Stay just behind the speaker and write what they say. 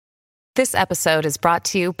This episode is brought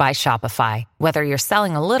to you by Shopify. Whether you're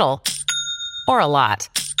selling a little or a lot,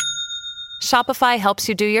 Shopify helps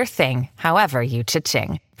you do your thing, however you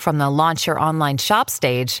cha-ching. From the launch your online shop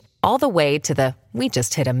stage, all the way to the we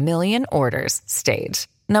just hit 1 million orders stage.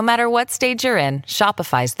 No matter what stage you're in,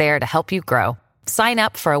 Shopify's there to help you grow. Sign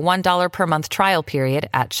up for a $1 per month trial period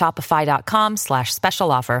at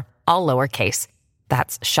shopify.com/special offer, all lowercase.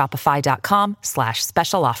 That's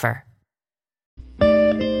shopify.com/special offer.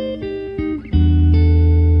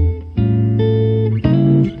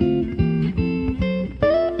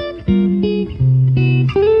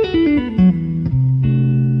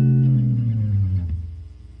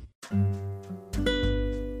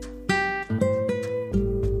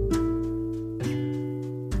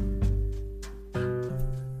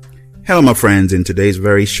 Hello, my friends. In today's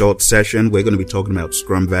very short session, we're going to be talking about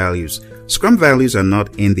Scrum values. Scrum values are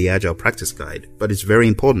not in the Agile Practice Guide, but it's very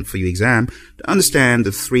important for your exam to understand the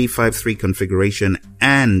 3-5-3 configuration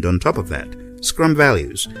and, on top of that, Scrum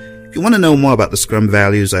values. If you want to know more about the Scrum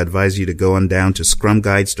values, I advise you to go on down to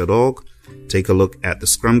scrumguides.org, take a look at the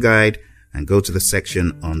Scrum Guide, and go to the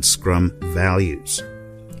section on Scrum values.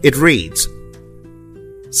 It reads,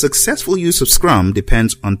 successful use of Scrum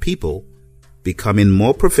depends on people becoming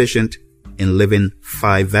more proficient in living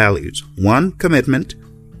 5 values. 1, commitment.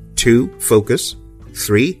 2, focus.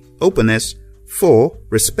 3, openness. 4,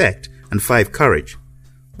 respect. And 5, courage.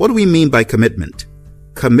 What do we mean by commitment?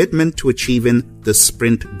 Commitment to achieving the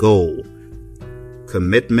sprint goal.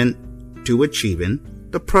 Commitment to achieving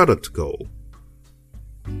the product goal.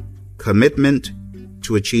 Commitment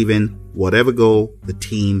to achieving whatever goal the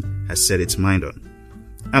team has set its mind on.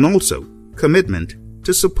 And also, commitment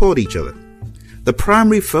to support each other. The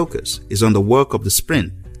primary focus is on the work of the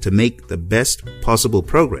sprint to make the best possible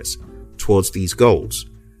progress towards these goals.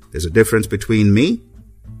 There's a difference between me,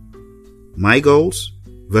 my goals,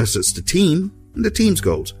 versus the team and the team's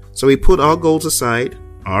goals. So we put our goals aside,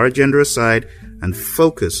 our agenda aside, and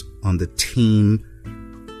focus on the team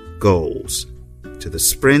goals, to the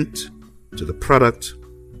sprint, to the product,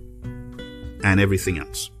 and everything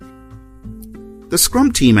else. The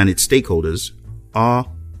Scrum team and its stakeholders are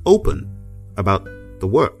open about the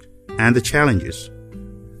work and the challenges.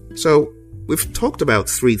 So we've talked about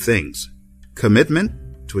 3 things: commitment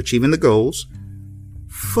to achieving the goals,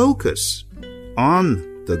 focus on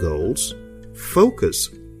the goals, focus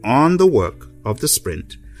on the work of the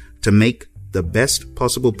sprint to make the best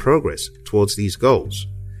possible progress towards these goals,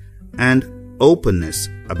 and openness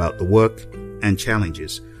about the work and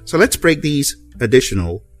challenges. So let's break these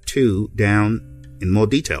additional 2 down in more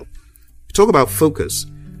detail. Talk about focus.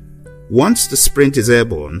 Once the sprint is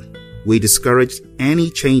airborne, we discourage any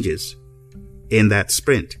changes in that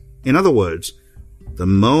sprint. In other words, the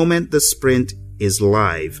moment the sprint is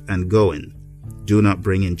live and going, do not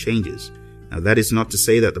bring in changes. Now, that is not to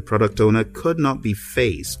say that the product owner could not be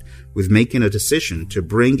faced with making a decision to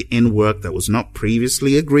bring in work that was not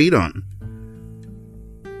previously agreed on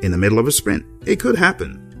in the middle of a sprint. It could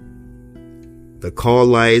happen. The call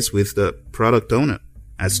lies with the product owner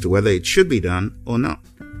as to whether it should be done or not.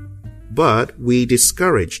 But we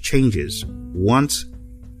discourage changes once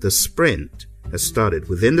the sprint has started.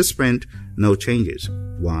 Within the sprint, no changes.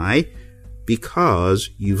 Why? Because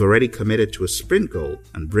you've already committed to a sprint goal,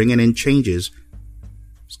 and bringing in changes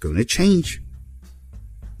is going to change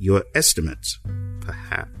your estimates,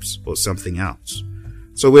 perhaps, or something else.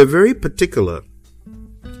 So we're very particular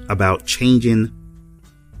about changing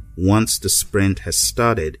once the sprint has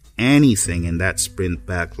started. Anything in that sprint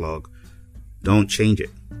backlog, don't change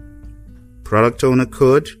it. Product owner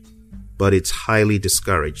could, but it's highly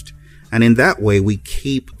discouraged. And in that way, we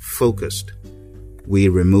keep focused. We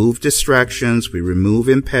remove distractions, we remove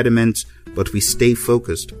impediments, but we stay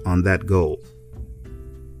focused on that goal.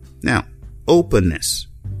 Now, openness.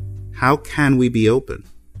 How can we be open?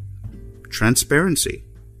 Transparency.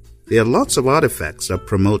 There are lots of artifacts that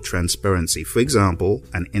promote transparency. For example,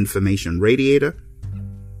 an information radiator,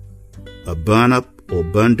 a burn up or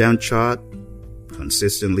burn down chart,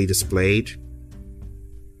 consistently displayed.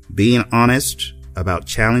 Being honest about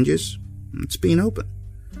challenges, it's being open.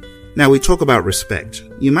 Now we talk about respect.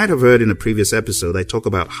 You might have heard in a previous episode I talk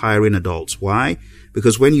about hiring adults. Why?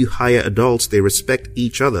 Because when you hire adults, they respect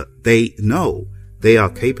each other. They know they are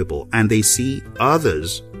capable, and they see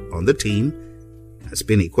others on the team as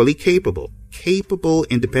being equally capable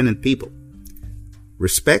independent people.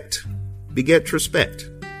 Respect begets respect.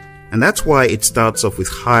 And that's why it starts off with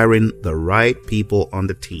hiring the right people on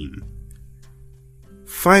the team.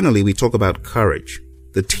 Finally, we talk about courage.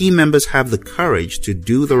 The team members have the courage to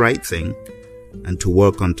do the right thing and to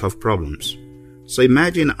work on tough problems. So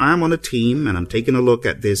imagine I'm on a team and I'm taking a look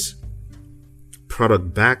at this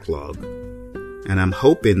product backlog, and I'm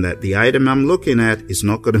hoping that the item I'm looking at is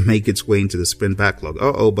not going to make its way into the sprint backlog.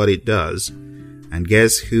 But it does. And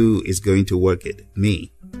guess who is going to work it?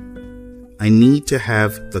 Me. I need to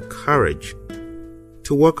have the courage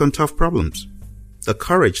to work on tough problems. The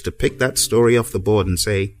courage to pick that story off the board and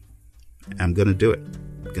say, I'm going to do it.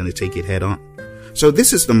 I'm going to take it head on. So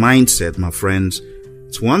this is the mindset, my friends.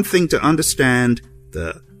 It's one thing to understand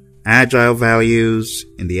the Agile values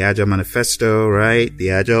in the Agile Manifesto, right?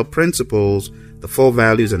 The Agile principles, the 4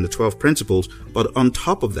 values and the 12 principles. But on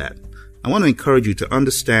top of that, I want to encourage you to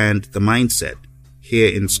understand the mindset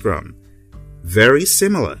here in Scrum. Very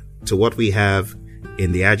similar to what we have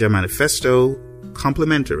in the Agile Manifesto,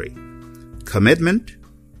 complementary. Commitment,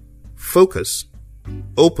 focus,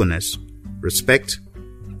 openness, respect,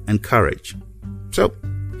 and courage. So,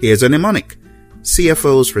 here's a mnemonic.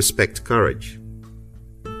 CFOs respect courage.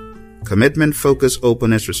 Commitment, focus,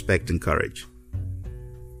 openness, respect, and courage.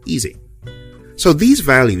 Easy. So these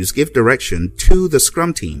values give direction to the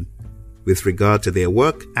Scrum team with regard to their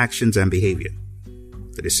work, actions, and behavior.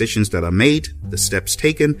 The decisions that are made, the steps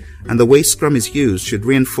taken, and the way Scrum is used should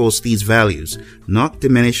reinforce these values, not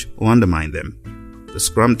diminish or undermine them. The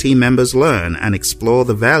Scrum team members learn and explore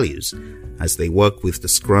the values as they work with the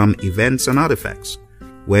Scrum events and artifacts.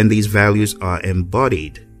 When these values are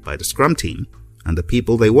embodied by the Scrum team and the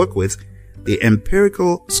people they work with, the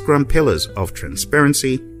empirical Scrum pillars of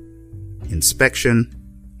transparency, inspection,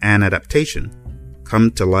 and adaptation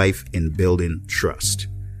come to life in building trust.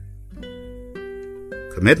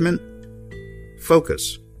 Commitment,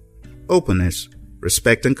 focus, openness,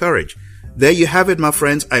 respect, and courage. There you have it, my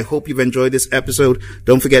friends. I hope you've enjoyed this episode.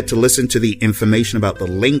 Don't forget to listen to the information about the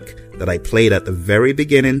link that I played at the very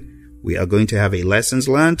beginning. We are going to have a lessons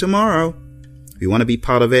learned tomorrow. If you want to be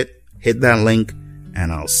part of it, hit that link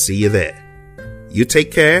and I'll see you there. You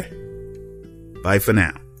take care. Bye for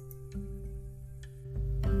now.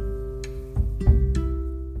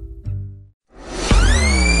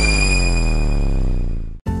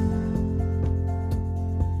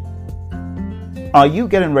 Are you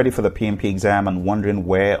getting ready for the PMP exam and wondering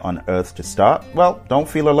where on earth to start? Well, don't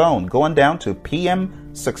feel alone. Go on down to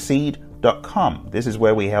pmsucceed.com. This is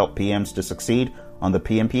where we help PMs to succeed on the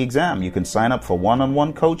PMP exam. You can sign up for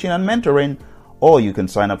one-on-one coaching and mentoring, or you can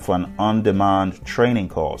sign up for an on-demand training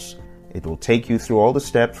course. It will take you through all the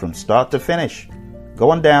steps from start to finish. Go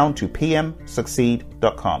on down to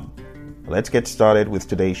pmsucceed.com. Let's get started with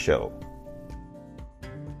today's show.